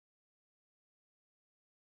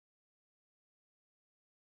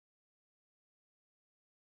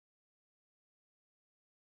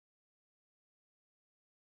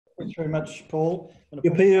Thanks very much, Paul.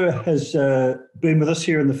 Your peer has been with us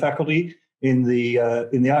here in the faculty in the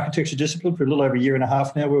architecture discipline for a little over a year and a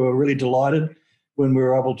half now. We were really delighted when we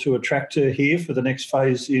were able to attract her here for the next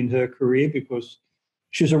phase in her career, because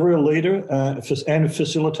she's a real leader and a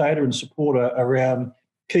facilitator and supporter around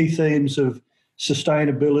key themes of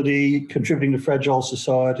sustainability, contributing to fragile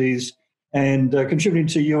societies, and contributing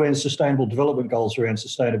to UN Sustainable Development Goals around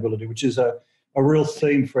sustainability, which is a real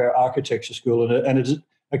theme for our architecture school, and it's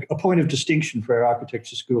a point of distinction for our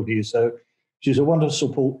architecture school here. So she's a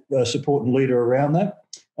wonderful support and leader around that.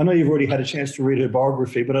 I know you've already had a chance to read her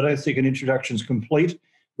biography, but I don't think an introduction is complete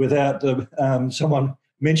without someone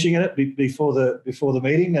mentioning it before the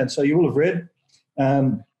meeting. And so you will have read.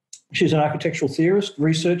 She's an architectural theorist,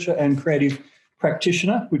 researcher, and creative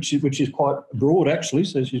practitioner, which is quite broad actually.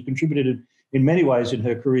 So she's contributed in many ways in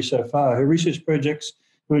her career so far. Her research projects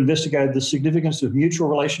have investigated the significance of mutual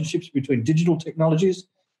relationships between digital technologies,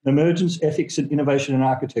 emergence, ethics, and innovation in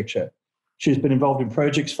architecture. She's been involved in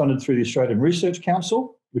projects funded through the Australian Research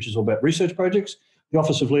Council, which is all about research projects, the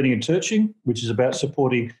Office of Learning and Teaching, which is about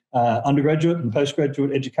supporting undergraduate and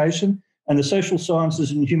postgraduate education, and the Social Sciences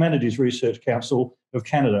and Humanities Research Council of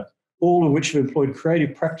Canada, all of which have employed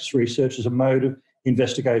creative practice research as a mode of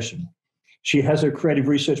investigation. She has her creative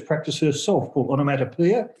research practice herself called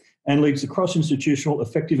Onomatopoeia and leads the Cross-Institutional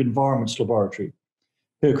Effective Environments Laboratory.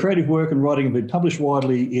 Her creative work and writing have been published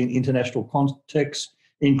widely in international contexts,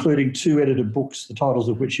 including 2 edited books, the titles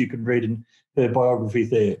of which you can read in her biography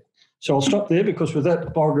there. So I'll stop there, because with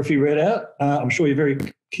that biography read out, I'm sure you're very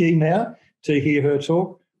keen now to hear her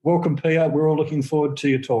talk. Welcome, Pia. We're all looking forward to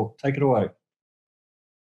your talk. Take it away.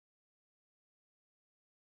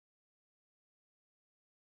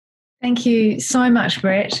 Thank you so much,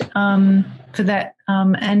 Brett, for that,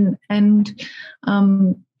 and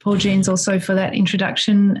Paul Jeans also for that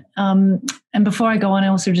introduction. And before I go on, I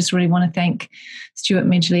also just really want to thank Stuart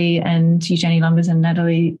Midgley and Eugenie Lumbers and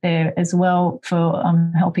Natalie there as well for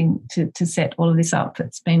helping to set all of this up.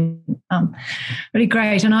 It's been really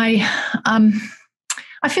great, and I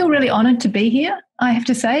feel really honoured to be here, I have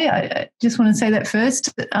to say. I just want to say that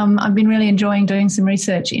first. I've been really enjoying doing some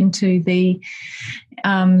research into the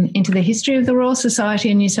history of the Royal Society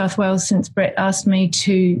in New South Wales since Brett asked me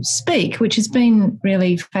to speak, which has been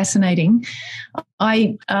really fascinating.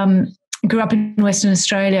 I grew up in Western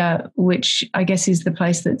Australia, which I guess is the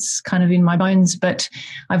place that's kind of in my bones, but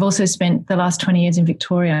I've also spent the last 20 years in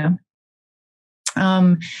Victoria.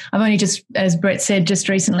 I've only just, as Brett said, just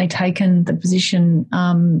recently taken the position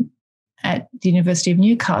at the University of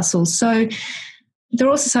Newcastle. So the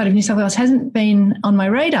Royal Society of New South Wales hasn't been on my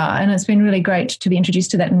radar, and it's been really great to be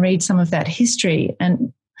introduced to that and read some of that history.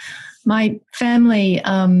 And my family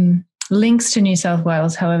links to New South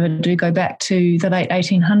Wales, however, do go back to the late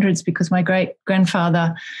 1800s, because my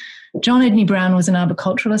great-grandfather, John Ednie-Brown, was an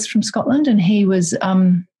arboriculturalist from Scotland, and he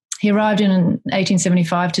arrived in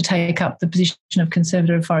 1875 to take up the position of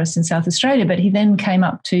Conservator of Forests in South Australia, but he then came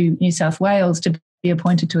up to New South Wales to be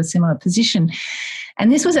appointed to a similar position.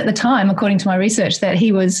 And this was at the time, according to my research, that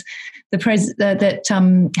he was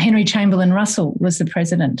Henry Chamberlain Russell was the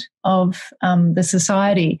president of the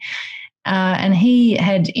society. And he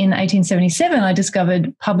had, in 1877, I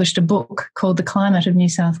discovered, published a book called The Climate of New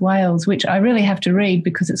South Wales, which I really have to read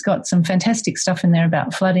because it's got some fantastic stuff in there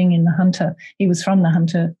about flooding in the Hunter. He was from the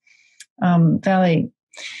Hunter Valley.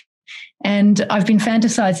 And I've been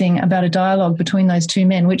fantasising about a dialogue between those two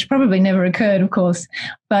men, which probably never occurred, of course,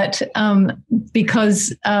 but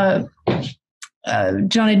because John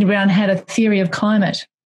Ednie-Brown had a theory of climate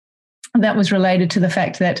that was related to the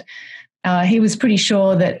fact that he was pretty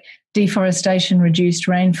sure that deforestation reduced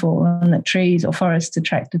rainfall and that trees or forests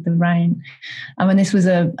attracted the rain. And this was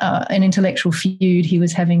an intellectual feud he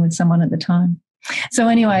was having with someone at the time. So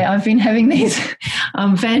anyway, I've been having these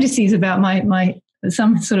fantasies about my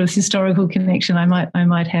some sort of historical connection I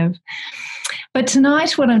might have. But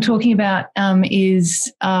tonight what I'm talking about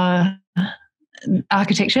is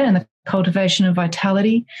architecture and the cultivation of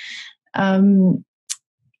vitality,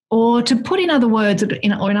 or to put in other words, or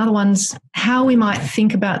in other ones, how we might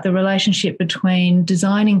think about the relationship between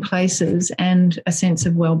designing places and a sense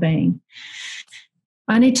of well-being.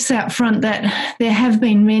 I need to say up front that there have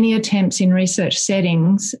been many attempts in research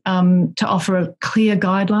settings to offer clear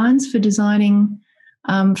guidelines for designing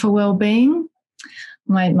for well-being.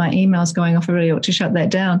 My email's going off. I really ought to shut that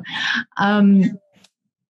down.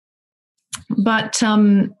 But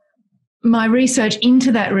my research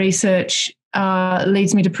into that research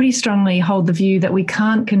leads me to pretty strongly hold the view that we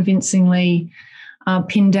can't convincingly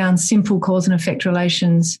pin down simple cause and effect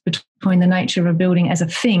relations between the nature of a building as a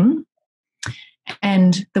thing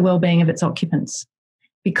and the well-being of its occupants.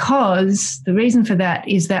 because the reason for that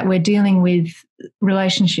is that we're dealing with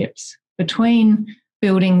relationships between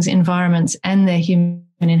buildings, environments, and their human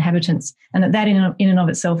inhabitants, and that in and of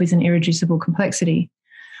itself is an irreducible complexity.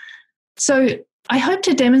 So I hope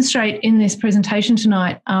to demonstrate in this presentation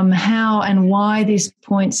tonight how and why this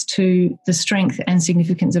points to the strength and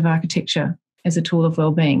significance of architecture as a tool of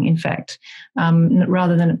well-being, in fact,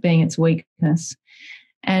 rather than it being its weakness.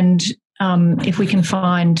 And if we can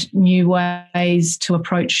find new ways to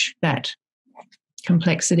approach that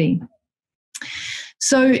complexity.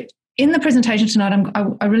 So in the presentation tonight,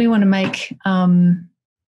 I really want to make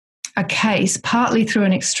a case, partly through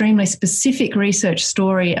an extremely specific research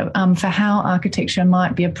story for how architecture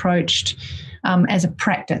might be approached as a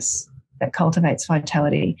practice that cultivates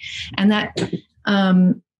vitality. And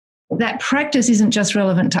that practice isn't just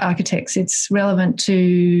relevant to architects, it's relevant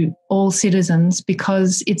to all citizens,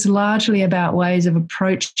 because it's largely about ways of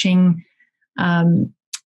approaching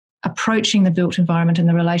the built environment and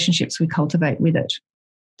the relationships we cultivate with it.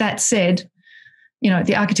 That said,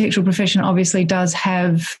 the architectural profession obviously does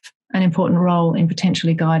have an important role in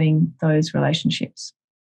potentially guiding those relationships.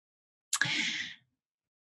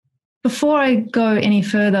 Before I go any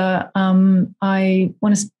further, I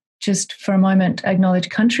want to just for a moment acknowledge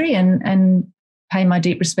country and pay my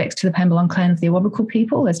deep respects to the Pambalong clan of the Awabakal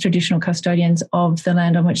people as traditional custodians of the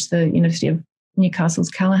land on which the University of Newcastle's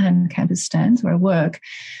Callaghan campus stands, where I work.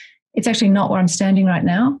 It's actually not where I'm standing right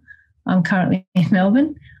now. I'm currently in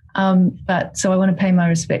Melbourne. So I want to pay my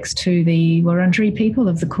respects to the Wurundjeri people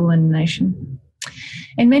of the Kulin Nation.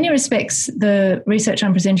 In many respects, the research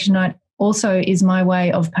I'm presenting tonight also is my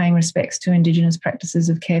way of paying respects to Indigenous practices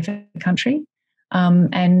of care for country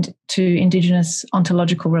and to Indigenous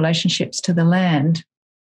ontological relationships to the land.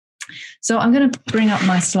 So I'm going to bring up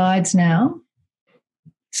my slides now.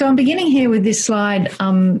 So I'm beginning here with this slide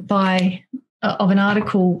of an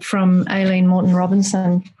article from Aileen Morton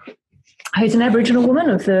Robinson, who's an Aboriginal woman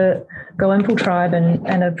of the Goempel tribe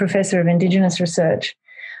and a professor of Indigenous research.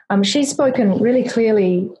 She's spoken really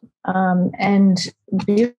clearly and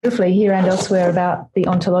beautifully here and elsewhere about the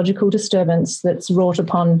ontological disturbance that's wrought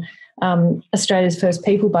upon Australia's first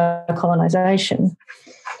people by colonisation,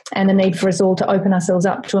 and the need for us all to open ourselves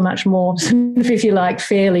up to a much more, if you like,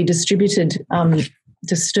 fairly distributed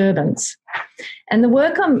disturbance. And the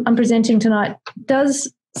work I'm presenting tonight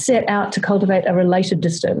does set out to cultivate a related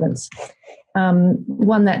disturbance,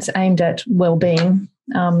 one that's aimed at well-being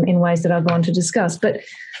in ways that I'll go on to discuss. But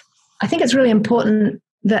I think it's really important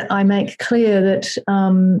that I make clear that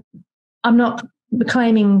I'm not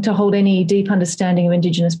claiming to hold any deep understanding of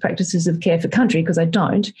Indigenous practices of care for country, because I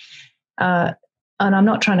don't. And I'm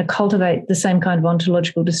not trying to cultivate the same kind of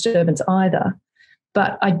ontological disturbance either.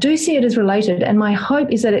 But I do see it as related, and my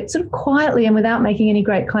hope is that it sort of quietly and without making any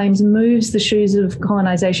great claims moves the shoes of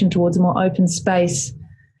colonisation towards a more open space,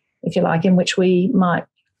 if you like, in which we might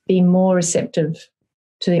be more receptive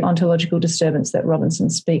to the ontological disturbance that Robinson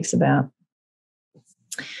speaks about.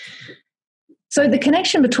 So the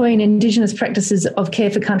connection between Indigenous practices of care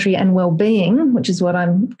for country and well-being, which is what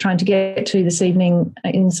I'm trying to get to this evening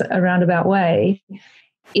in a roundabout way,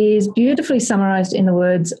 is beautifully summarised in the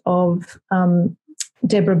words of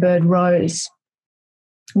Deborah Bird Rose,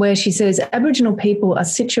 where she says, Aboriginal people are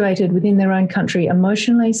situated within their own country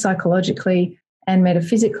emotionally, psychologically, and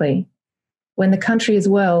metaphysically. When the country is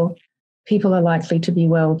well, people are likely to be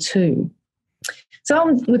well too. So I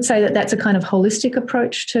would say that that's a kind of holistic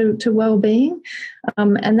approach to well-being,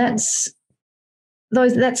 and that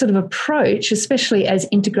sort of approach, especially as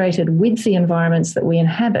integrated with the environments that we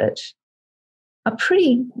inhabit, are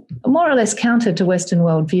pretty more or less counter to Western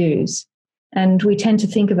worldviews. And we tend to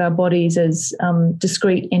think of our bodies as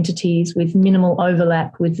discrete entities with minimal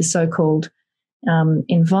overlap with the so-called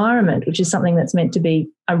environment, which is something that's meant to be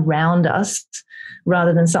around us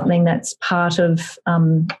rather than something that's part of,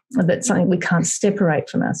 that's something we can't separate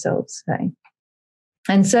from ourselves, say.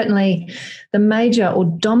 And certainly the major or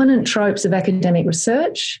dominant tropes of academic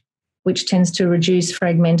research, which tends to reduce,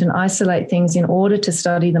 fragment and isolate things in order to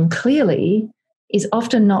study them clearly, is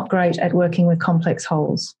often not great at working with complex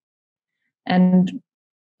wholes. And,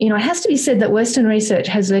 it has to be said that Western research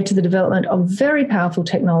has led to the development of very powerful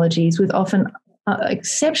technologies with often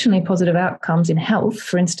exceptionally positive outcomes in health,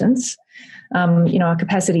 for instance. Our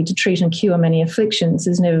capacity to treat and cure many afflictions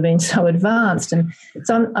has never been so advanced. And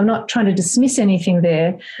so I'm not trying to dismiss anything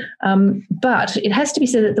there, but it has to be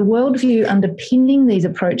said that the worldview underpinning these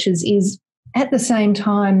approaches is at the same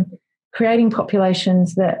time creating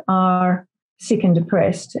populations that are sick and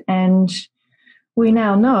depressed and we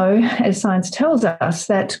now know, as science tells us,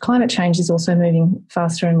 that climate change is also moving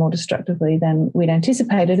faster and more destructively than we'd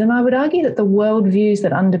anticipated. And I would argue that the worldviews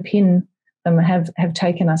that underpin them have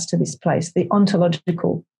taken us to this place. The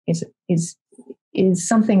ontological is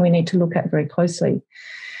something we need to look at very closely.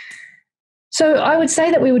 So I would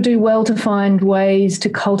say that we would do well to find ways to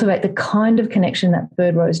cultivate the kind of connection that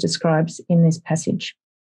Birdrose describes in this passage.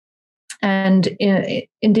 And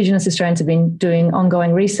Indigenous Australians have been doing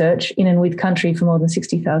ongoing research in and with country for more than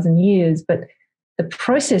 60,000 years, but the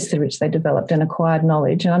process through which they developed and acquired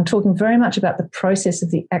knowledge, and I'm talking very much about the process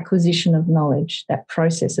of the acquisition of knowledge, that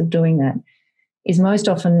process of doing that, is most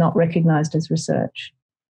often not recognised as research,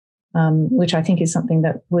 which I think is something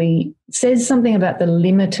that says something about the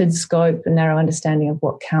limited scope and narrow understanding of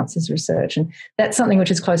what counts as research. And that's something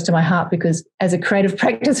which is close to my heart, because as a creative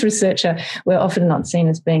practice researcher, we're often not seen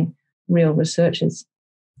as being real researchers.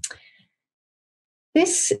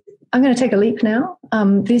 I'm going to take a leap now.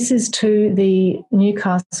 This is to the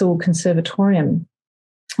Newcastle Conservatorium,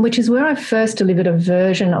 which is where I first delivered a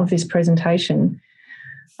version of this presentation.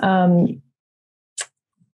 I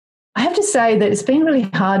have to say that it's been really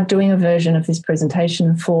hard doing a version of this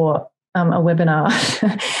presentation for a webinar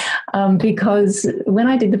because when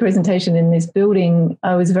I did the presentation in this building,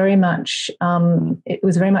 it was very much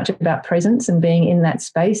about presence and being in that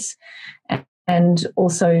space and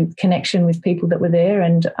also connection with people that were there,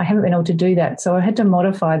 and I haven't been able to do that. So I had to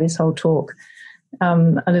modify this whole talk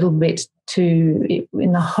a little bit in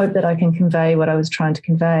the hope that I can convey what I was trying to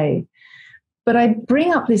convey. But I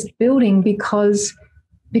bring up this building because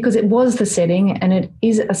it was the setting, and it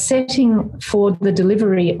is a setting for the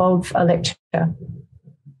delivery of a lecture.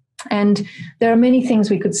 And there are many things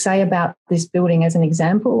we could say about this building as an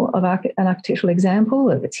example of an architectural example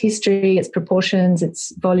of its history, its proportions,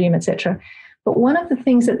 its volume, etc. But one of the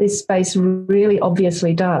things that this space really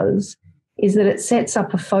obviously does is that it sets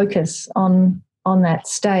up a focus on that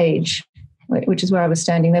stage, which is where I was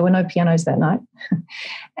standing. There were no pianos that night.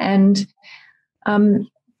 And I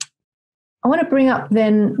want to bring up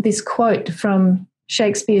then this quote from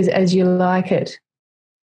Shakespeare's As You Like It.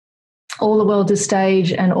 All the world is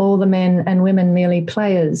stage and all the men and women merely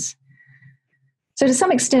players. So to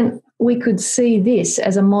some extent, we could see this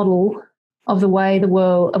as a model of the way the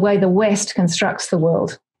West constructs the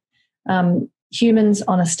world. Humans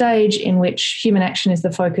on a stage in which human action is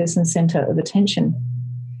the focus and centre of attention.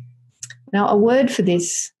 Now, a word for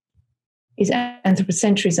this is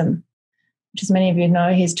anthropocentrism, which, as many of you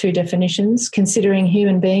know, has two definitions: considering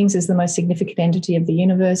human beings as the most significant entity of the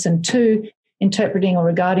universe, and two, interpreting or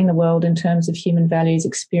regarding the world in terms of human values,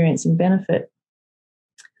 experience, and benefit.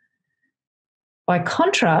 By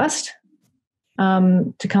contrast,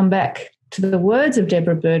 to come back to the words of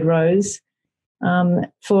Deborah Birdrose,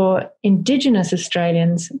 for Indigenous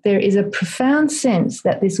Australians, there is a profound sense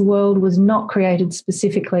that this world was not created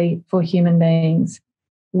specifically for human beings.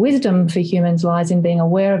 Wisdom for humans lies in being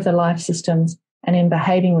aware of the life systems and in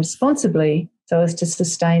behaving responsibly so as to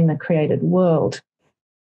sustain the created world.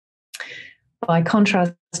 By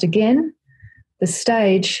contrast, again, the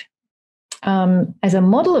stage as a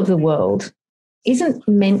model of the world isn't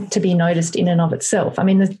meant to be noticed in and of itself. I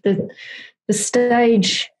mean, the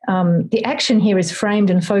stage, the action here is framed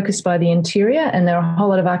and focused by the interior, and there are a whole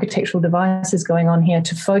lot of architectural devices going on here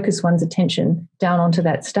to focus one's attention down onto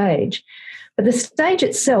that stage. But the stage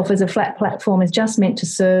itself as a flat platform is just meant to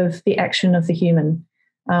serve the action of the human,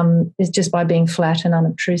 is just by being flat and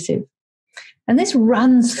unobtrusive. And this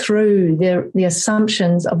runs through the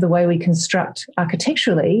assumptions of the way we construct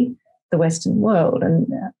architecturally the Western world.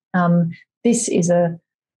 And this is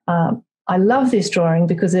I love this drawing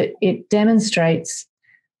because it demonstrates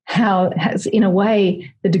how, in a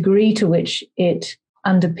way, the degree to which it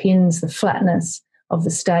underpins the flatness of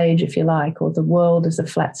the stage, if you like, or the world as a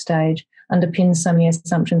flat stage, underpins so many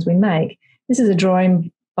assumptions we make. This is a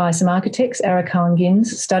drawing by some architects, Arakawa and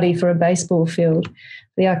Gin's study for a baseball field,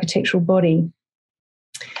 the architectural body.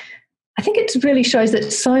 I think it really shows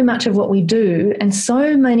that so much of what we do and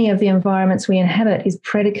so many of the environments we inhabit is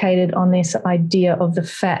predicated on this idea of the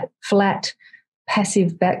flat,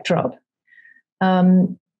 passive backdrop.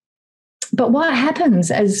 But what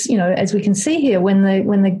happens, as we can see here, when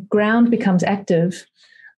the ground becomes active,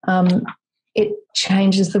 it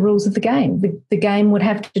changes the rules of the game. The game would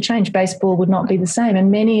have to change. Baseball would not be the same,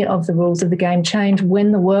 and many of the rules of the game change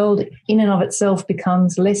when the world in and of itself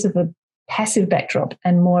becomes less of a passive backdrop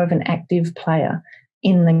and more of an active player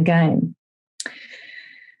in the game.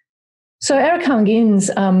 So Arakawa and Gin's,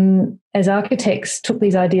 as architects, took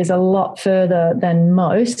these ideas a lot further than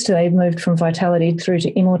most. They moved from vitality through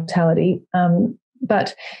to immortality.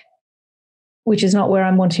 But which is not where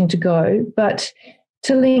I'm wanting to go. But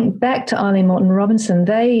to link back to Eileen Morton Robinson,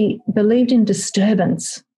 they believed in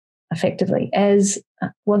disturbance, effectively, as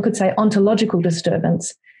one could say ontological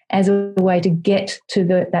disturbance, as a way to get to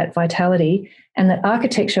that vitality, and that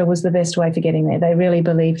architecture was the best way for getting there. They really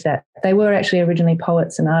believed that. They were actually originally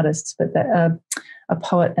poets and artists, but a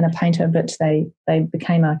poet and a painter, but they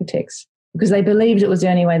became architects because they believed it was the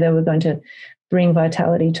only way they were going to bring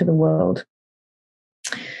vitality to the world.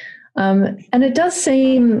 And it does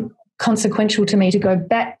seem consequential to me to go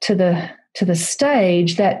back to the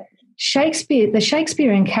stage that the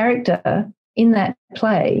Shakespearean character in that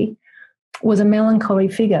play was a melancholy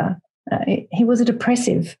figure. He was a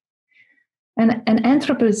depressive. And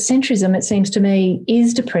anthropocentrism, it seems to me,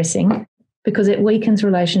 is depressing because it weakens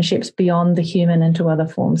relationships beyond the human into other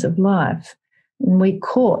forms of life. And we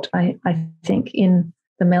caught, I think, in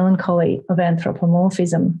the melancholy of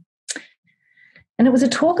anthropomorphism. And it was a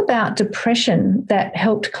talk about depression that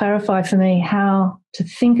helped clarify for me how to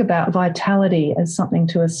think about vitality as something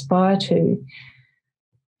to aspire to.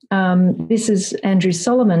 This is Andrew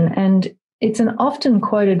Solomon, and it's an often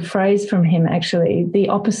quoted phrase from him, actually. The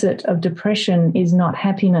opposite of depression is not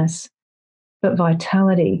happiness, but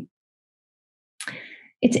vitality.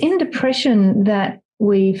 It's in depression that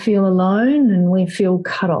we feel alone and we feel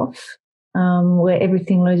cut off, where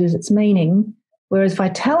everything loses its meaning, whereas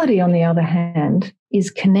vitality, on the other hand, is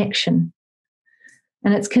connection.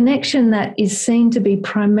 And it's connection that is seen to be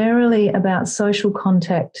primarily about social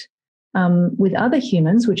contact with other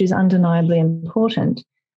humans, which is undeniably important,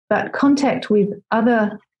 but contact with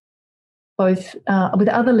other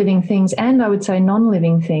living things and, I would say,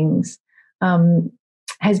 non-living things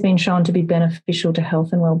has been shown to be beneficial to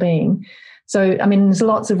health and well-being. So, I mean, there's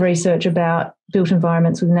lots of research about built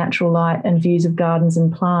environments with natural light and views of gardens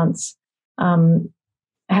and plants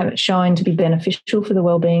have it shown to be beneficial for the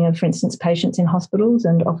well-being of, for instance, patients in hospitals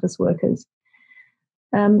and office workers.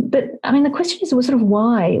 But, I mean, the question is, well, sort of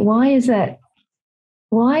why? Why is that?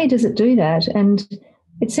 Why does it do that? And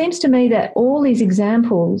it seems to me that all these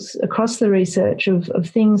examples across the research of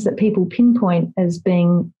things that people pinpoint as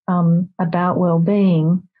being about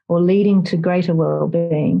well-being or leading to greater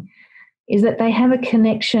well-being is that they have a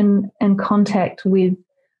connection and contact with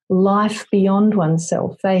life beyond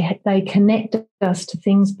oneself. They connect us to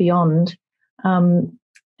things beyond, and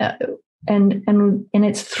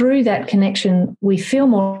it's through that connection we feel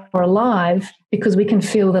more alive because we can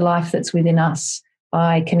feel the life that's within us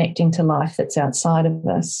by connecting to life that's outside of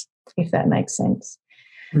us, if that makes sense.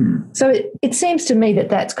 So it seems to me that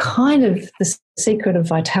that's kind of the secret of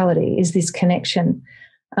vitality, is this connection.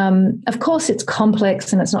 Of course, it's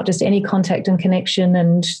complex and it's not just any contact and connection,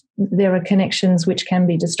 and there are connections which can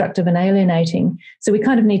be destructive and alienating. So we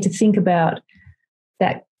kind of need to think about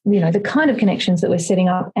that, you know, the kind of connections that we're setting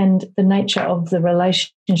up and the nature of the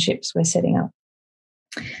relationships we're setting up.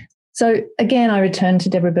 So again, I return to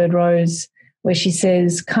Deborah Bird-Rose, where she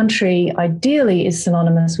says, country ideally is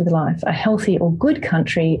synonymous with life. A healthy or good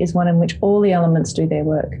country is one in which all the elements do their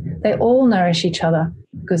work. They all nourish each other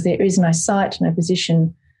because there is no site, no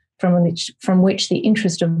position from which the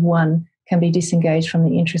interest of one can be disengaged from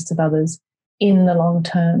the interests of others in the long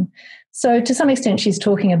term. So to some extent, she's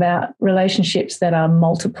talking about relationships that are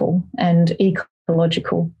multiple and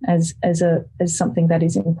ecological as something that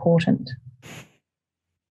is important.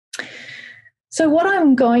 So what I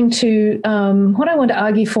want to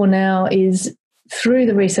argue for now is, through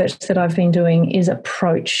the research that I've been doing, is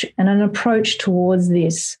approach, and an approach towards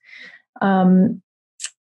this.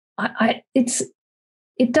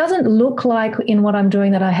 It doesn't look like in what I'm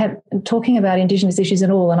doing that I'm talking about Indigenous issues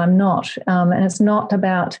at all, and I'm not. And it's not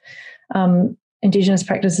about Indigenous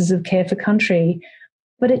practices of care for country,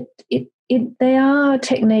 but they are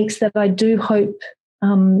techniques that I do hope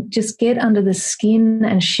just get under the skin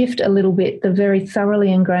and shift a little bit the very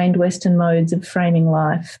thoroughly ingrained Western modes of framing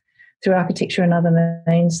life through architecture and other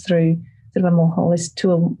means, through sort of a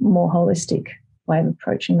more holistic way of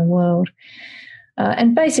approaching the world.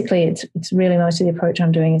 And basically, it's really most of the approach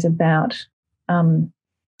I'm doing is about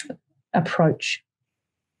approach.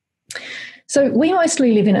 So we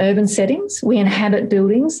mostly live in urban settings. We inhabit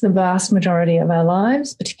buildings the vast majority of our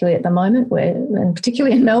lives, particularly at the moment, and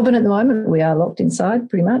particularly in Melbourne at the moment, we are locked inside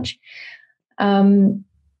pretty much. And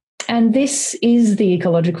this is the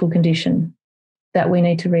ecological condition that we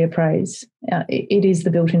need to reappraise. It is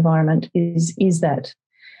the built environment, is that.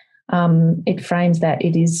 It frames that.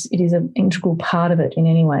 It is an integral part of it in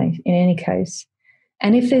any way, in any case.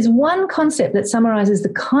 And if there's one concept that summarises the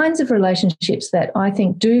kinds of relationships that I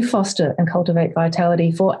think do foster and cultivate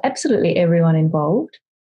vitality for absolutely everyone involved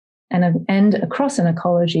and across an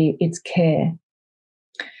ecology, it's care.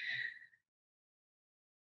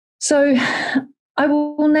 So I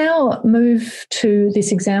will now move to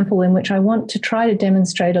this example in which I want to try to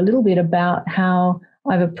demonstrate a little bit about how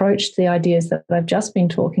I've approached the ideas that I've just been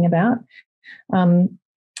talking about, and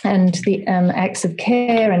the acts of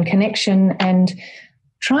care and connection, and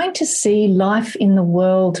trying to see life in the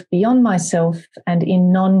world beyond myself and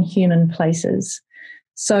in non-human places.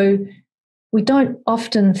 So we don't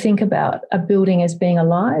often think about a building as being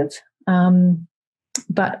alive, and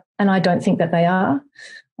I don't think that they are.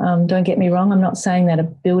 Don't get me wrong, I'm not saying that a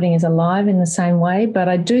building is alive in the same way, but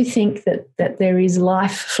I do think that there is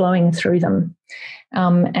life flowing through them,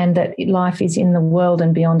 and that life is in the world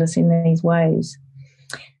and beyond us in these ways.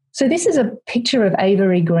 So this is a picture of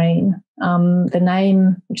Avery Green,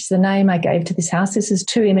 which is the name I gave to this house. This is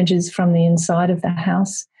 2 images from the inside of the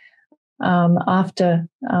house after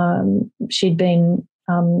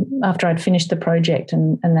after I'd finished the project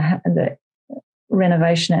and the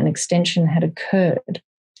renovation and extension had occurred.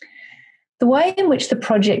 The way in which the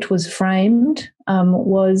project was framed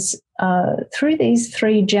was through these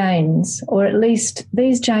 3 Janes, or at least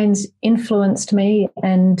these Janes influenced me,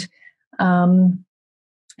 and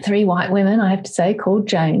 3 white women, I have to say, called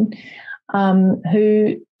Jane,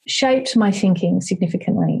 who shaped my thinking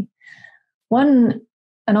significantly. One,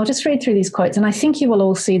 and I'll just read through these quotes, and I think you will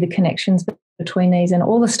all see the connections between these and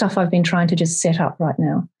all the stuff I've been trying to just set up right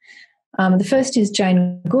now. The first is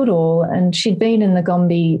Jane Goodall, and she'd been in the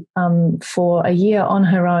Gombe for a year on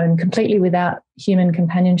her own, completely without human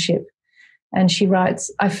companionship. And she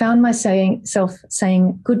writes, I found myself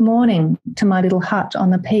saying good morning to my little hut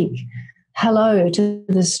on the peak, hello to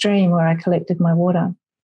the stream where I collected my water.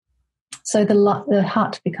 So the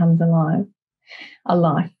hut becomes a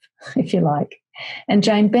life, if you like. And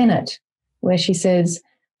Jane Bennett, where she says,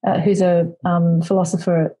 who's a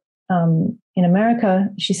philosopher in America,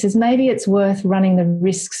 she says, maybe it's worth running the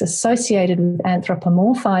risks associated with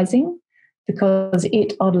anthropomorphizing because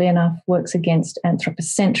it, oddly enough, works against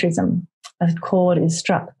anthropocentrism. A chord is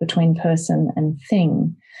struck between person and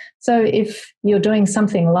thing. So if you're doing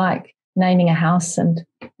something like naming a house and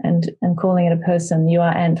calling it a person, you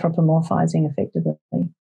are anthropomorphizing effectively.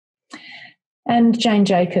 And Jane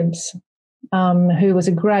Jacobs, who was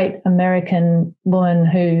a great American woman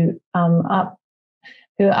who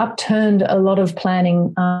upturned a lot of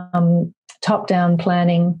planning, top-down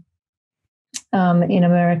planning in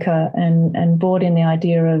America, and brought in the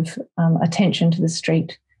idea of attention to the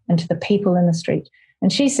street and to the people in the street.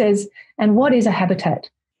 And she says, and what is a habitat?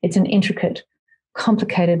 It's an intricate,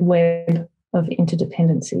 complicated web of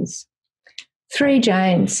interdependencies. 3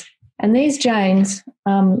 Janes, and these Janes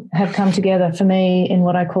have come together for me in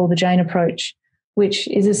what I call the Jane approach, which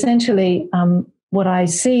is essentially what I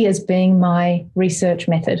see as being my research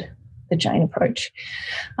method, the Jane approach,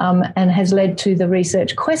 and has led to the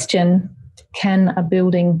research question, can a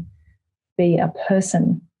building be a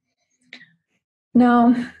person?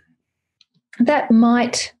 Now, that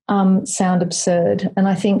might sound absurd, and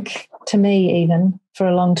I think to me even for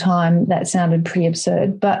a long time that sounded pretty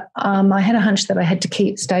absurd, but I had a hunch that I had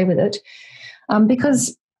to stay with it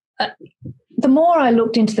because the more I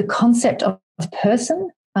looked into the concept of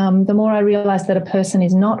person, the more I realised that a person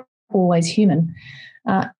is not always human.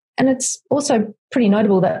 And it's also pretty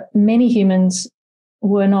notable that many humans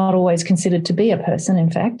were not always considered to be a person, in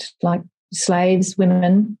fact, like slaves,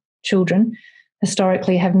 women, children,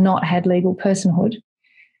 historically have not had legal personhood.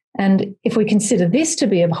 And if we consider this to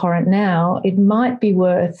be abhorrent now, it might be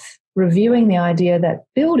worth reviewing the idea that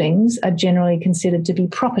buildings are generally considered to be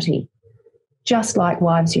property, just like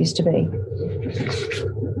wives used to be.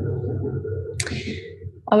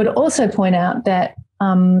 I would also point out that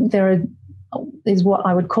is what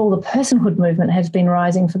I would call the personhood movement has been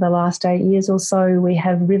rising for the last 8 years or so. We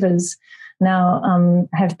have rivers now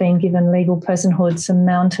have been given legal personhood, some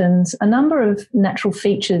mountains, a number of natural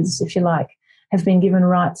features, if you like, have been given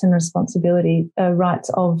rights and responsibility, rights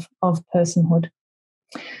of personhood.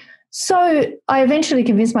 So I eventually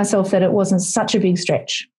convinced myself that it wasn't such a big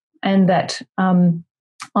stretch, and that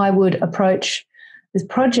I would approach this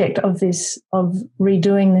project of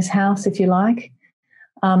redoing this house, if you like,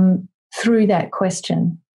 through that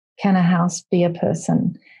question, can a house be a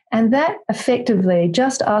person? And that effectively,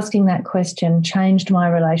 just asking that question, changed my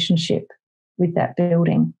relationship with that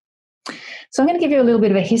building. So I'm going to give you a little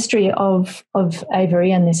bit of a history of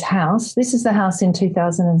Avery and this house. This is the house in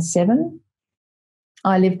 2007.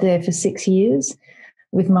 I lived there for 6 years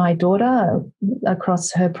with my daughter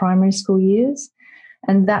across her primary school years.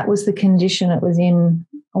 And that was the condition it was in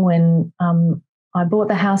when I bought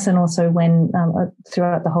the house, and also when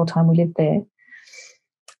throughout the whole time we lived there.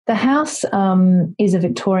 The house is a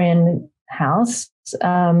Victorian house,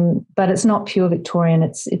 but it's not pure Victorian.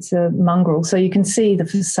 It's a mongrel. So you can see the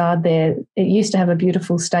facade there. It used to have a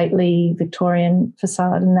beautiful, stately Victorian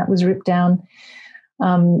facade, and that was ripped down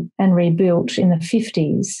and rebuilt in the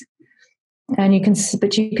 50s. And you can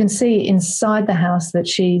see inside the house that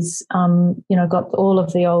she's, got all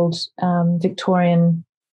of the old Victorian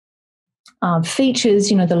features,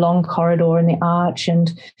 the long corridor and the arch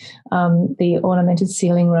and the ornamented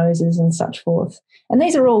ceiling roses and such forth. And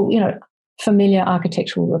these are all, familiar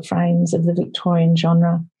architectural refrains of the Victorian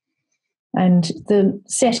genre. And the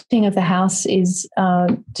setting of the house is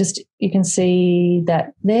you can see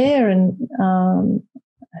that there and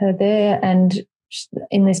her there, and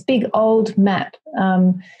in this big old map.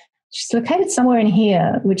 She's located somewhere in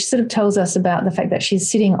here, which sort of tells us about the fact that she's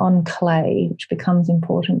sitting on clay, which becomes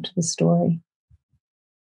important to the story.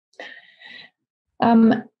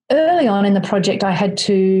 Early on in the project, I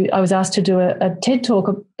was asked to do a TED talk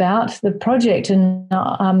about the project, and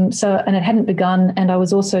it hadn't begun. And I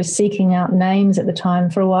was also seeking out names at the time.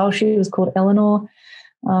 For a while, she was called Eleanor.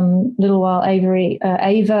 Little while,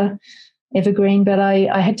 Ava Evergreen. But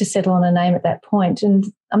I had to settle on a name at that point. And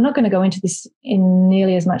I'm not going to go into this in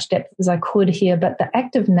nearly as much depth as I could here. But the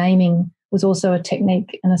act of naming was also a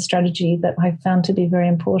technique and a strategy that I found to be very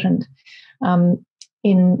important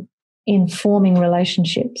in forming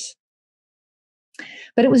relationships.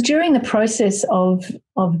 But it was during the process of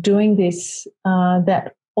doing this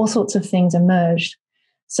that all sorts of things emerged.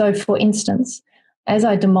 So, for instance, as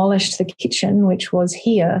I demolished the kitchen, which was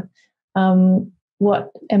here,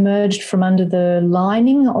 what emerged from under the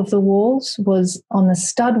lining of the walls was, on the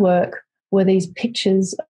stud-work, were these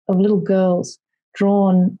pictures of little girls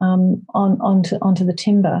drawn onto the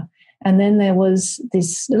timber. And then there was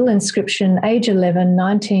this little inscription, age 11,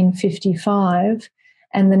 1955,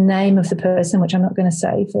 and the name of the person, which I'm not going to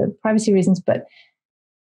say for privacy reasons.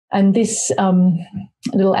 And this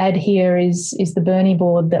little ad here is the Bernie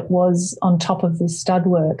board that was on top of this stud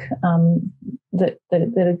work that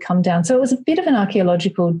had come down. So it was a bit of an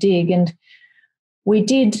archaeological dig, and we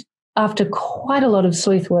did, after quite a lot of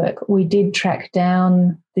sleuth work, we did track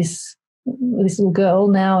down this little girl,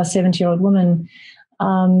 now a 70-year-old woman,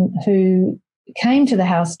 who came to the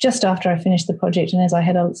house just after I finished the project, and as I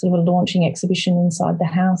had a sort of a launching exhibition inside the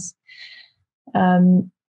house, and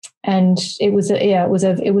it was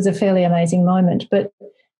a fairly amazing moment, but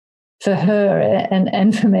for her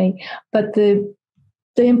and for me. But the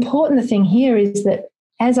important thing here is that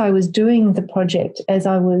as I was doing the project,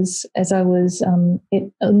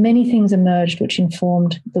 many things emerged which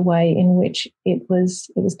informed the way in which it was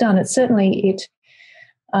done.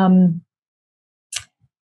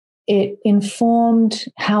 It informed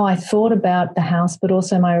how I thought about the house, but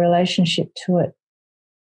also my relationship to it.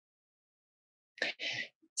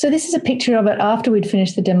 So this is a picture of it after we'd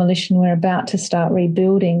finished the demolition. We're about to start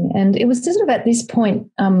rebuilding. And it was sort of at this point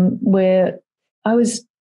where I was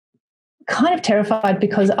kind of terrified,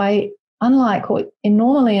 because unlike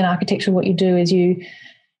normally in architecture, what you do is you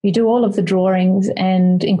do all of the drawings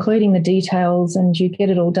and including the details, and you get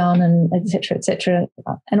it all done, and et cetera, et cetera.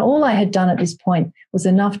 And all I had done at this point was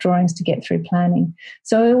enough drawings to get through planning.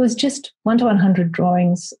 So it was just 1 to 100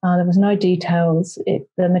 drawings. There was no details.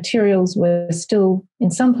 The materials were still in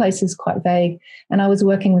some places quite vague. And I was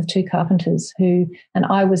working with 2 carpenters and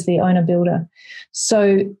I was the owner builder.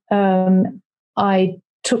 So I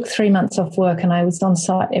took 3 months off work, and I was on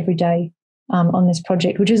site every day on this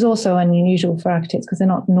project, which is also unusual for architects because they're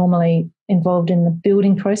not normally involved in the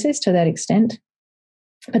building process to that extent.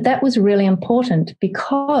 But that was really important,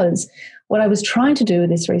 because what I was trying to do with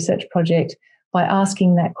this research project by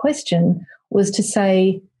asking that question was to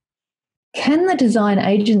say, can the design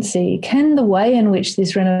agency, can the way in which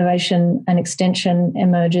this renovation and extension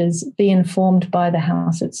emerges be informed by the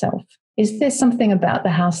house itself? Is there something about the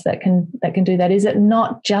house that can do that? Is it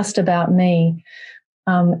not just about me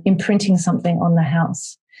imprinting something on the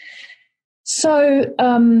house? So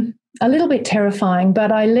a little bit terrifying,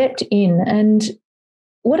 but I leapt in, and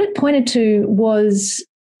what it pointed to was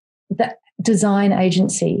that design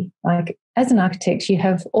agency. Like, as an architect, you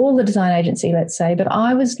have all the design agency, let's say, but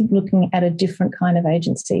I was looking at a different kind of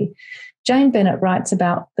agency. Jane Bennett writes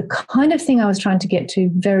about the kind of thing I was trying to get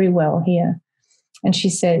to very well here. And she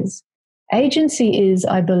says, agency is,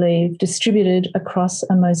 I believe, distributed across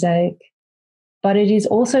a mosaic, but it is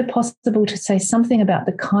also possible to say something about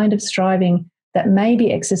the kind of striving that may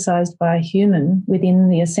be exercised by a human within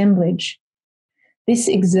the assemblage. This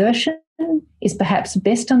exertion is perhaps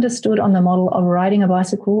best understood on the model of riding a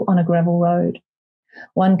bicycle on a gravel road.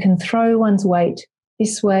 One can throw one's weight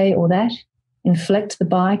this way or that, inflect the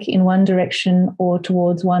bike in one direction or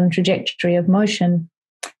towards one trajectory of motion,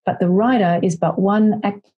 but the writer is but one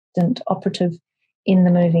actant operative in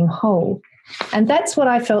the moving whole. And that's what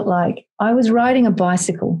I felt like. I was riding a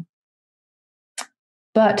bicycle,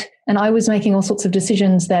 and I was making all sorts of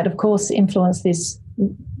decisions that, of course, influenced this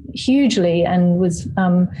hugely and was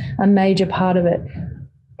a major part of it.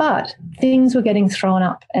 But things were getting thrown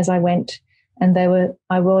up as I went, and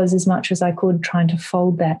I was, as much as I could, trying to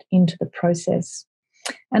fold that into the process.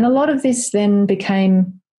 And a lot of this then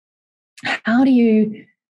became, how do you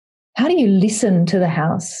listen to the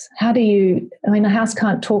house? The house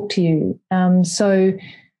can't talk to you. So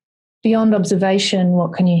beyond observation,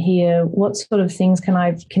 what can you hear? What sort of things can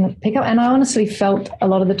I pick up? And I honestly felt a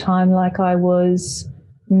lot of the time like I was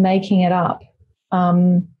making it up,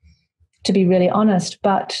 to be really honest.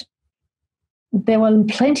 But there were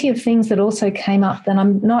plenty of things that also came up, and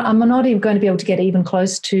I'm not even going to be able to get even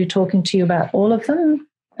close to talking to you about all of them,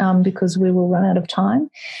 because we will run out of time.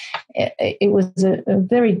 It was a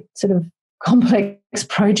very sort of complex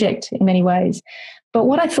project in many ways. But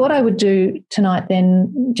what I thought I would do tonight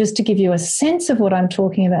then, just to give you a sense of what I'm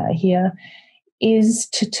talking about here, is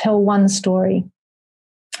to tell one story.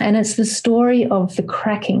 And it's the story of the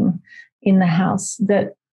cracking in the house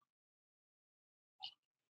that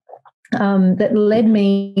led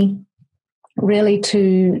me really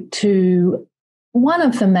to one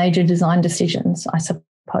of the major design decisions, I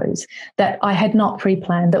suppose, that I had not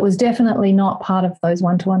pre-planned, that was definitely not part of those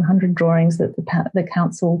 1 to 100 drawings that the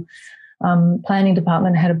council planning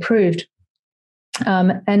department had approved.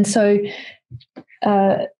 And so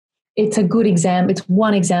it's a good example. It's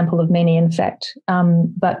one example of many, in fact,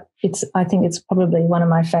 but I think it's probably one of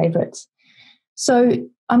my favourites. So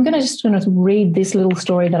I'm going to read this little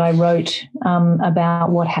story that I wrote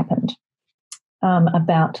about what happened,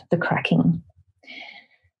 about the cracking.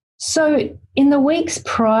 So in the weeks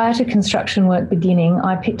prior to construction work beginning,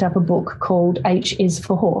 I picked up a book called H is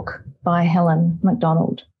for Hawk by Helen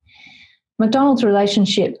MacDonald. MacDonald's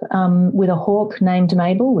relationship with a hawk named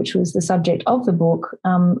Mabel, which was the subject of the book,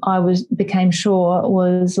 became sure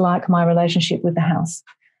was like my relationship with the house.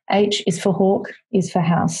 H is for hawk, is for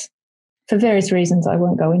house, for various reasons I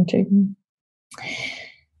won't go into.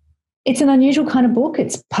 It's an unusual kind of book.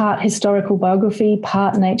 It's part historical biography,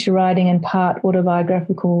 part nature writing, and part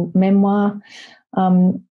autobiographical memoir.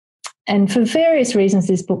 And for various reasons,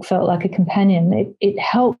 this book felt like a companion. It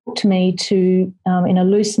helped me to, in a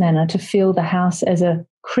loose manner, to feel the house as a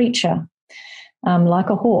creature, like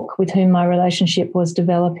a hawk with whom my relationship was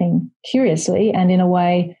developing curiously and in a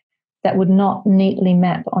way that would not neatly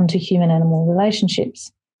map onto human-animal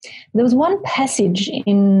relationships. There was one passage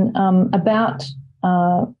in about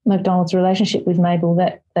MacDonald's relationship with Mabel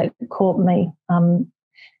that caught me,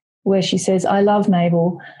 where she says, "I love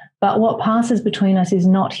Mabel, but what passes between us is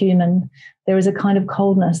not human. There is a kind of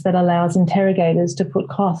coldness that allows interrogators to put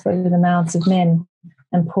cloth over the mouths of men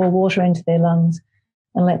and pour water into their lungs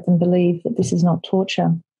and let them believe that this is not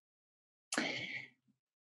torture."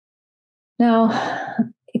 Now,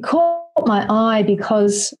 it caught my eye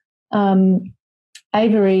because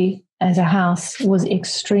Avery as a house was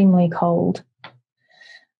extremely cold.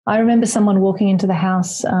 I remember someone walking into the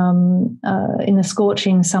house in the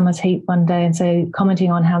scorching summer's heat one day and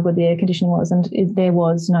commenting on how good the air conditioning was, and there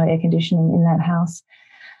was no air conditioning in that house.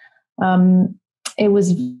 It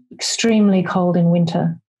was extremely cold in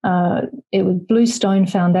winter. It was blue stone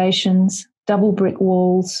foundations, double brick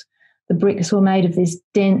walls. The bricks were made of this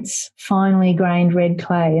dense, finely grained red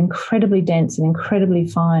clay, incredibly dense and incredibly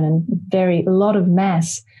fine, and a lot of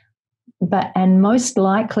mass. And most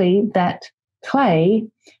likely that clay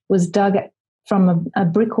was dug from a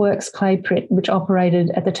brickworks clay pit which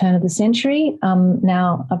operated at the turn of the century,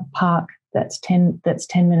 now a park that's 10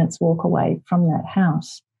 minutes walk away from that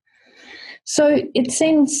house. So it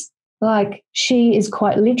seems like she is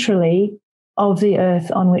quite literally of the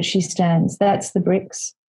earth on which she stands. That's the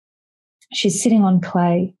bricks. She's sitting on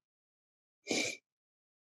clay.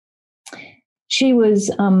 She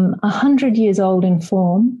was 100 years old in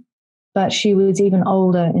form, but she was even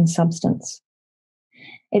older in substance.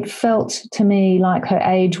 It felt to me like her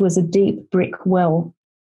age was a deep brick well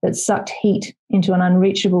that sucked heat into an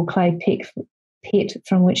unreachable clay pit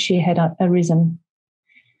from which she had arisen.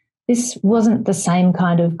 This wasn't the same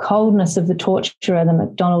kind of coldness of the torturer that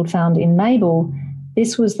MacDonald found in Mabel.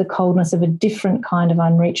 This was the coldness of a different kind of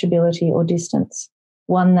unreachability or distance,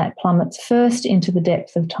 one that plummets first into the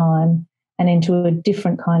depth of time and into a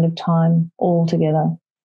different kind of time altogether.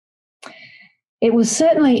 It was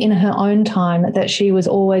certainly in her own time that she was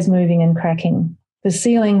always moving and cracking. The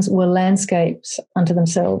ceilings were landscapes unto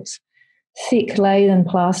themselves, thick lath and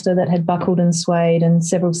plaster that had buckled and swayed, and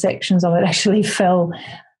several sections of it actually fell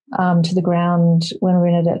to the ground when we were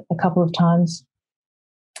in it a couple of times.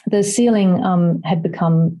 The ceiling had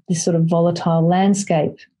become this sort of volatile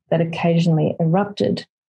landscape that occasionally erupted.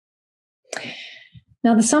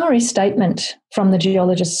 Now, the summary statement from the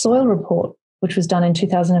geologist's soil report, which was done in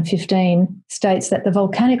 2015, states that the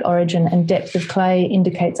volcanic origin and depth of clay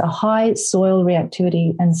indicates a high soil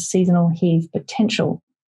reactivity and seasonal heave potential.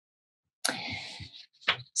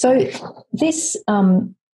 So this,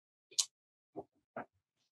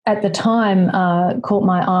 at the time, caught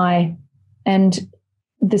my eye, and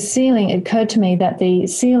the ceiling, it occurred to me that the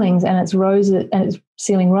ceilings and its roses and its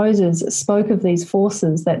ceiling roses spoke of these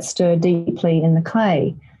forces that stir deeply in the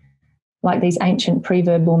clay, like these ancient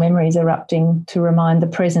pre-verbal memories erupting to remind the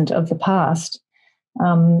present of the past.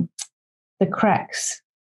 The cracks,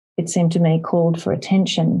 it seemed to me, called for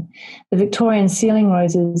attention. The Victorian ceiling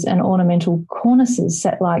roses and ornamental cornices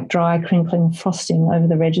sat like dry, crinkling frosting over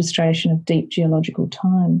the registration of deep geological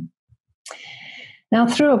time. Now,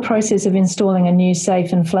 through a process of installing a new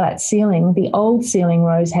safe and flat ceiling, the old ceiling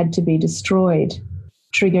rose had to be destroyed,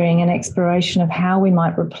 triggering an exploration of how we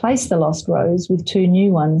might replace the lost rose with two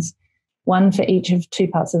new ones, one for each of two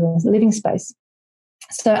parts of the living space.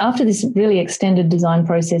 So after this really extended design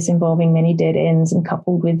process involving many dead ends and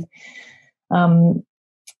coupled with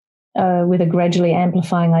a gradually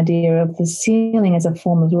amplifying idea of the ceiling as a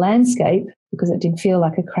form of landscape, because it did feel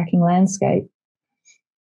like a cracking landscape,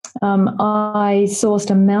 I sourced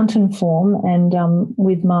a mountain form, and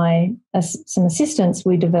with some assistance,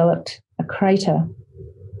 we developed a crater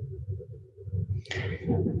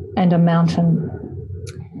and a mountain.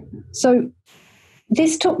 So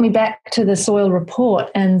this took me back to the soil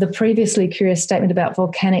report and the previously curious statement about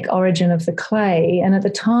volcanic origin of the clay. And at the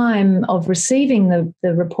time of receiving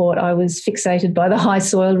the report, I was fixated by the high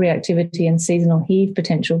soil reactivity and seasonal heave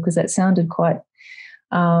potential, because that sounded quite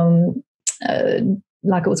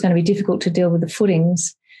like it was going to be difficult to deal with the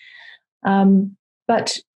footings.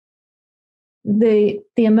 But the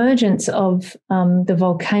emergence of the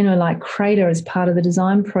volcano-like crater as part of the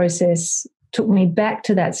design process took me back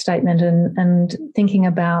to that statement and thinking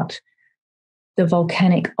about the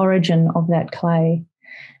volcanic origin of that clay,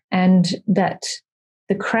 and that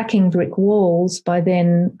the cracking brick walls, by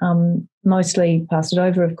then mostly plastered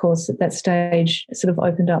over, of course, at that stage sort of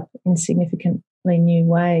opened up in significantly new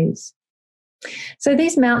ways. So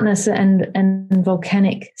these mountainous and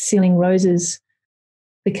volcanic ceiling roses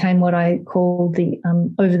became what I called the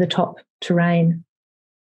over-the-top terrain,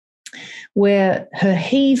 where her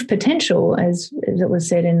heave potential, as it was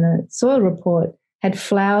said in the soil report, had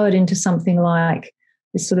flowered into something like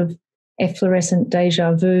this sort of efflorescent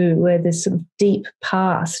deja vu, where this sort of deep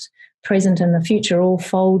past, present and the future all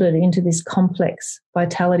folded into this complex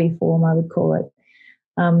vitality form, I would call it,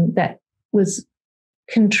 that was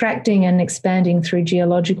contracting and expanding through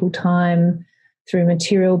geological time, through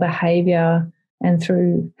material behaviour, and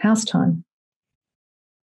through house time.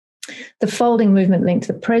 The folding movement linked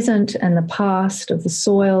the present and the past of the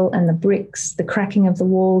soil and the bricks, the cracking of the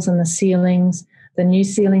walls and the ceilings, the new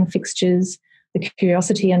ceiling fixtures, the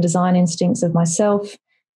curiosity and design instincts of myself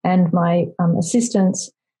and my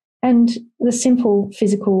assistants, and the simple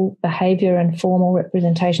physical behaviour and formal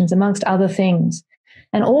representations, amongst other things.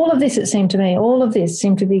 And all of this, it seemed to me, all of this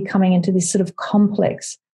seemed to be coming into this sort of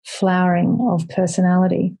complex flowering of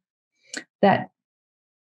personality that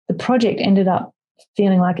the project ended up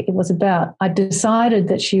feeling like it was about. I decided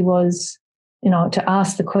that she was, to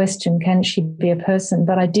ask the question, can she be a person?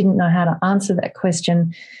 But I didn't know how to answer that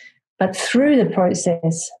question. But through the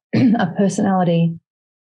process, a personality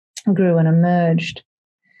grew and emerged.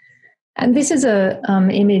 And this is a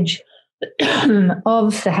image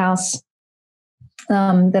of the house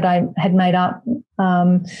that I had made up.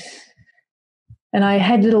 And I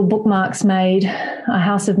had little bookmarks made, a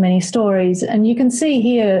house of many stories. And you can see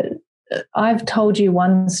here, I've told you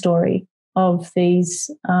one story of these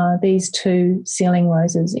two ceiling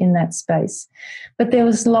roses in that space. But there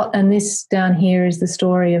was a lot, and this down here is the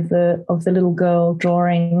story of the little girl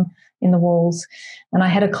drawing in the walls. And I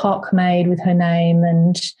had a clock made with her name,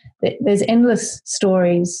 and there's endless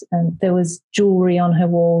stories. And there was jewellery on her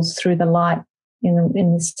walls through the light in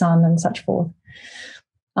the sun and such forth.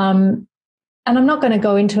 And I'm not going to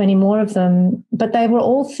go into any more of them, but they were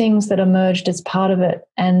all things that emerged as part of it,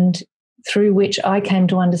 and through which I came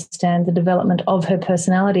to understand the development of her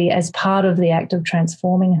personality as part of the act of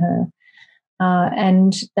transforming her.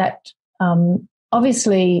 And that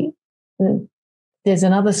obviously there's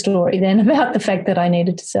another story then about the fact that I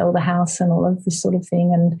needed to sell the house and all of this sort of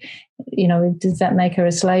thing. And, does that make her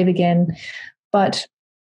a slave again? But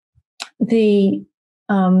the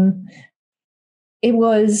it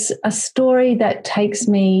was a story that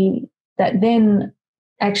then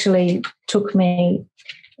actually took me,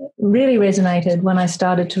 really resonated when I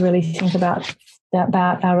started to really think about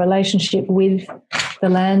our relationship with the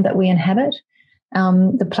land that we inhabit,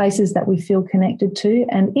 the places that we feel connected to,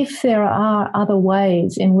 and if there are other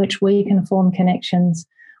ways in which we can form connections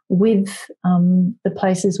with the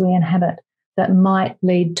places we inhabit that might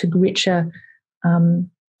lead to richer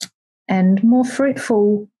and more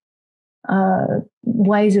fruitful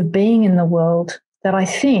ways of being in the world, that I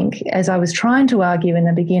think, as I was trying to argue in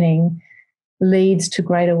the beginning, leads to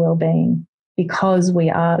greater well-being, because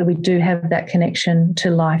we do have that connection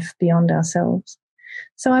to life beyond ourselves.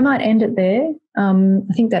 So I might end it there.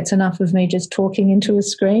 I think that's enough of me just talking into a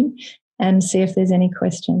screen, and see if there's any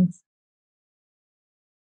questions.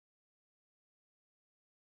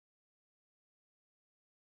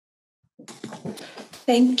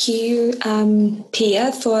 Thank you,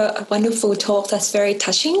 Pia, for a wonderful talk. That's very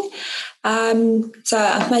touching. So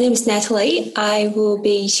my name is Natalie. I will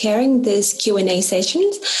be chairing this Q&A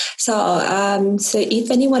session. So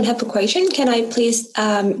if anyone have a question, can I please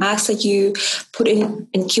ask that you put in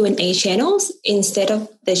Q&A channels instead of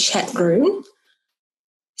the chat room?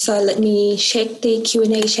 So let me check the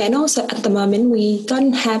Q&A channel. So at the moment, we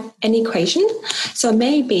don't have any question. So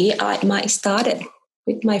maybe I might start it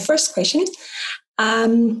with my first question.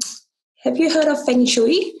 Have you heard of Feng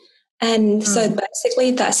Shui? And so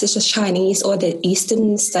basically that's just Chinese or the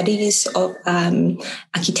Eastern studies of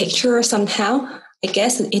architecture somehow, I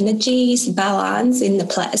guess, the energies, balance in the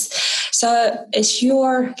place. So is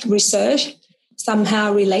your research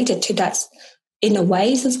somehow related to that in a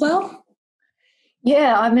ways as well?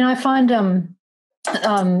 Yeah, I mean, I find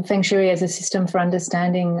Feng Shui as a system for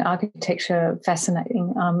understanding architecture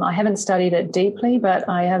fascinating. I haven't studied it deeply, but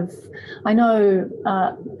I know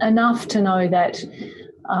enough to know that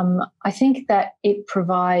I think that it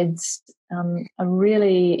provides a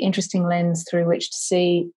really interesting lens through which to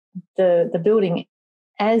see the building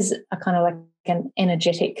as a kind of like an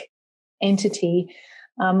energetic entity,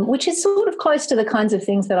 which is sort of close to the kinds of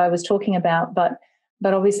things that I was talking about, but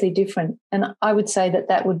obviously different. And I would say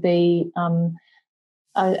that would be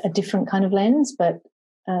a different kind of lens, but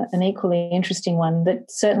an equally interesting one that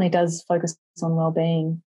certainly does focus on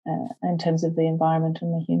well-being in terms of the environment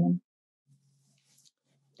and the human.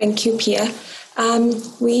 Thank you, Pia.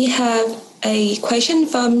 We have a question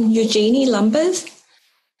from Eugenie Lumbers.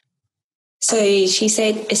 So she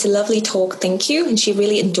said, it's a lovely talk, thank you, and she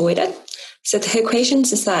really enjoyed it. So her question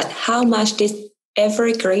is that, how much did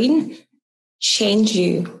evergreen change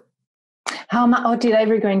you? How did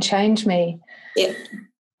evergreen change me? Yeah.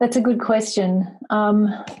 That's a good question.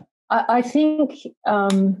 I think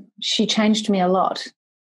she changed me a lot.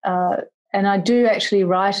 And I do actually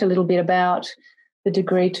write a little bit about the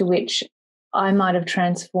degree to which I might have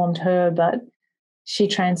transformed her, but she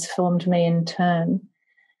transformed me in turn.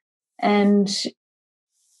 And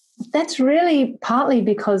that's really partly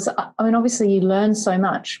because, I mean, obviously you learn so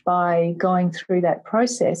much by going through that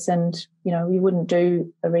process, and, you know, you wouldn't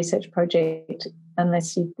do a research project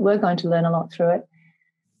unless you were going to learn a lot through it.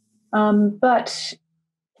 But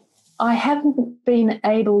I haven't been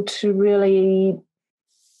able to really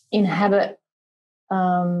inhabit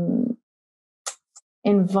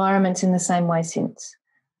environments in the same way since.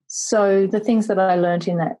 So the things that I learned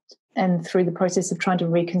in that, and through the process of trying to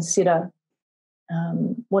reconsider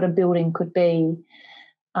what a building could be,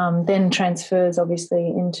 then transfers obviously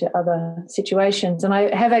into other situations. And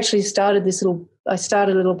I have actually started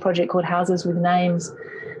a little project called Houses with Names,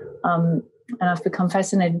 and I've become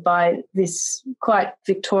fascinated by this quite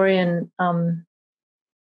Victorian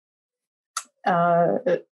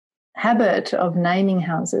habit of naming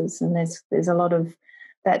houses, and there's a lot of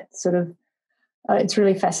that sort of. It's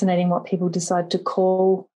really fascinating what people decide to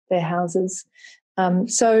call their houses.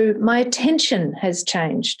 So my attention has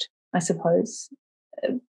changed, I suppose.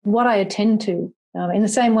 What I attend to, in the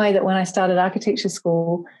same way that when I started architecture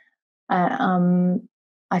school,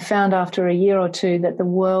 I found after a year or two that the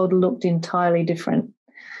world looked entirely different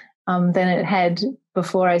than it had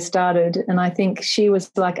before I started. And I think she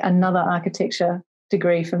was like another architecture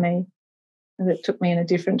degree for me that took me in a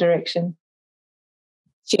different direction.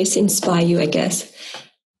 Just inspire you, I guess.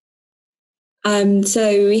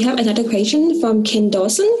 So we have another question from Ken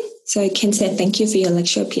Dawson. So Ken said, thank you for your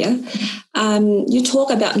lecture, Pia. You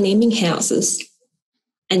talk about naming houses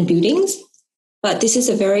and buildings, but this is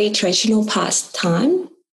a very traditional pastime.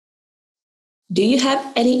 Do you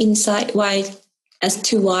have any insight as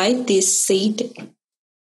to why this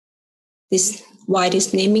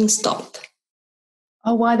naming stopped?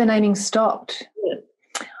 Oh, why the naming stopped? Yeah.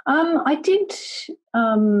 I did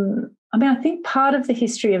I mean, I think part of the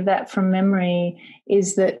history of that from memory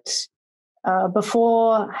is that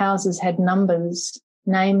before houses had numbers,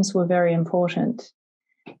 names were very important.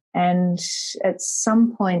 And at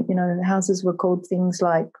some point, you know, houses were called things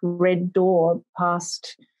like Red Door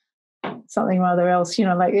past something or other else, you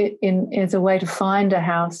know, like as a way to find a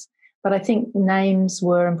house. But I think names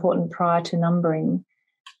were important prior to numbering.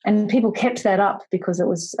 And people kept that up because it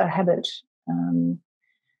was a habit.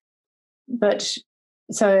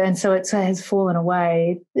 So it has fallen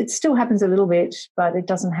away. It still happens a little bit, but it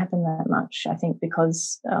doesn't happen that much, I think,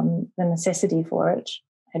 because the necessity for it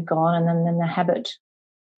had gone, and then the habit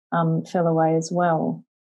fell away as well.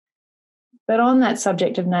 But on that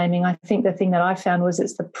subject of naming, I think the thing that I found was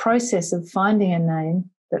it's the process of finding a name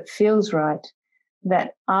that feels right,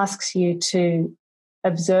 that asks you to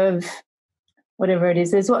observe whatever it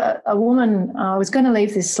is. There's a woman, I was going to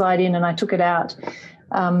leave this slide in and I took it out,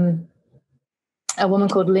 a woman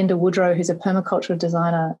called Linda Woodrow, who's a permacultural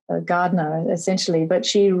designer, a gardener essentially, but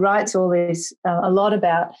she writes all this, a lot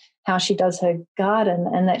about how she does her garden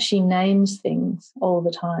and that she names things all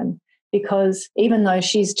the time, because even though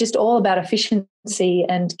she's just all about efficiency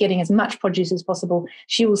and getting as much produce as possible,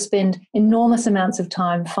 she will spend enormous amounts of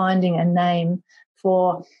time finding a name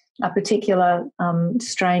for a particular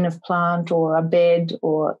strain of plant or a bed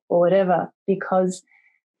or whatever, because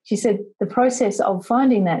she said the process of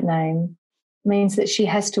finding that name means that she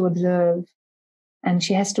has to observe, and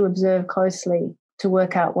she has to observe closely to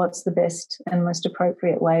work out what's the best and most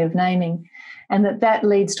appropriate way of naming, and that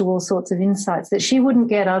leads to all sorts of insights that she wouldn't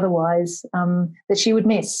get otherwise, that she would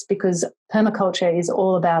miss, because permaculture is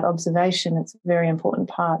all about observation. It's a very important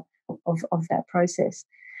part of that process.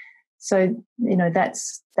 So, you know,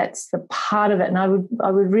 that's the part of it. And I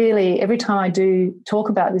would really, every time I do talk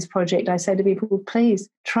about this project, I say to people, please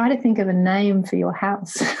try to think of a name for your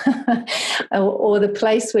house or the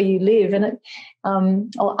place where you live, and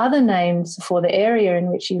or other names for the area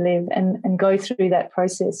in which you live, and go through that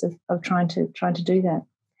process of trying to do that.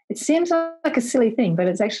 It seems like a silly thing, but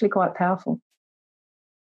it's actually quite powerful.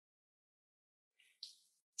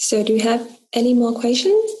 So do you have any more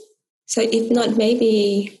questions? So if not,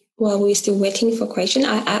 maybe while we're still waiting for question,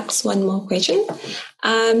 I ask one more question.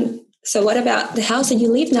 So what about the house that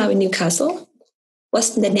you live now in Newcastle?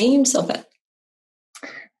 What's the names of it?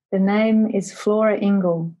 The name is Flora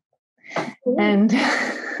Ingle. Ooh. And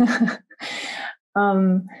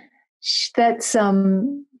that's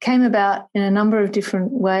came about in a number of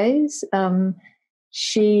different ways. When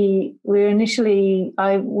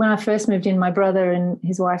I first moved in, my brother and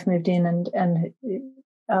his wife moved in, and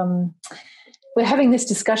we're having this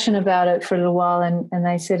discussion about it for a little while, and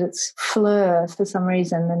they said it's Fleur for some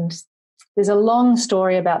reason. And there's a long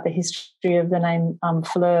story about the history of the name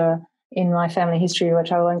Fleur in my family history,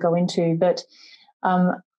 which I won't go into. But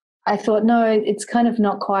I thought, no, it's kind of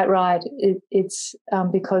not quite right. It's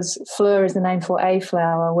because Fleur is the name for a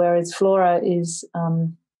flower, whereas Flora is a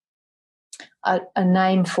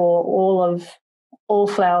name for all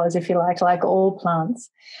flowers, if you like all plants.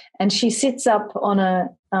 And she sits up on a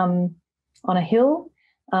hill,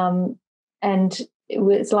 and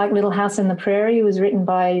it's like Little House in the Prairie. It was written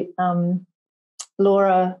by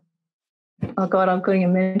Laura, oh God, I'm getting a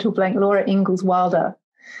mental blank, Laura Ingalls Wilder.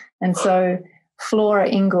 And so Flora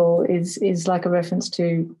Ingle is like a reference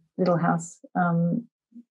to Little House on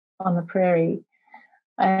the Prairie.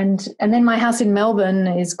 And then my house in Melbourne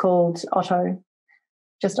is called Otto,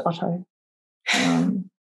 just Otto.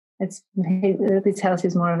 This house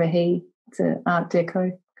is more of a he. It's an Art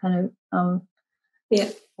Deco kind of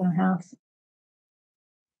house.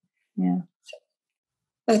 Yeah.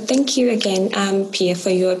 Thank you again, Pia, for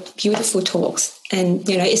your beautiful talks. And,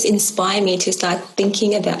 you know, it's inspired me to start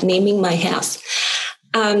thinking about naming my house.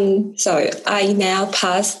 So I now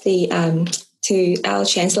pass to our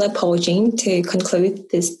Chancellor, Paul Jean, to conclude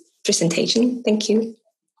this presentation. Thank you.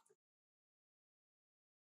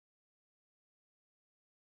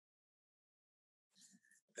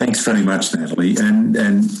 Thanks very much, Natalie. And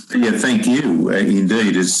yeah, thank you.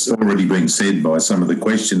 Indeed, it's already been said by some of the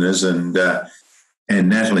questioners and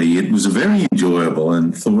Natalie. It was a very enjoyable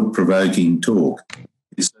and thought-provoking talk.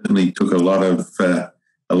 It certainly took a lot of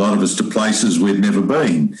us to places we'd never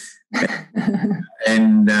been,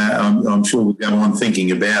 and I'm sure we'll go on thinking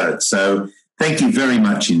about it. So, thank you very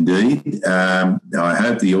much indeed. I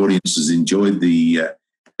hope the audience has enjoyed the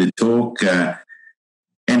talk.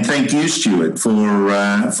 And thank you, Stuart,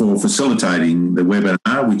 for facilitating the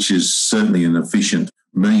webinar, which is certainly an efficient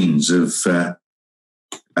means of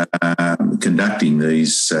conducting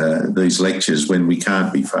these lectures when we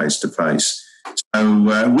can't be face to face.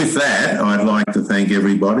 So, with that, I'd like to thank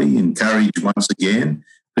everybody, encourage once again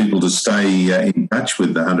people to stay in touch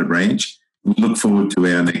with the Hunted Ranch. We look forward to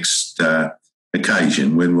our next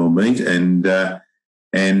occasion when we'll meet. And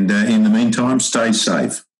in the meantime, stay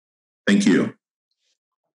safe. Thank you.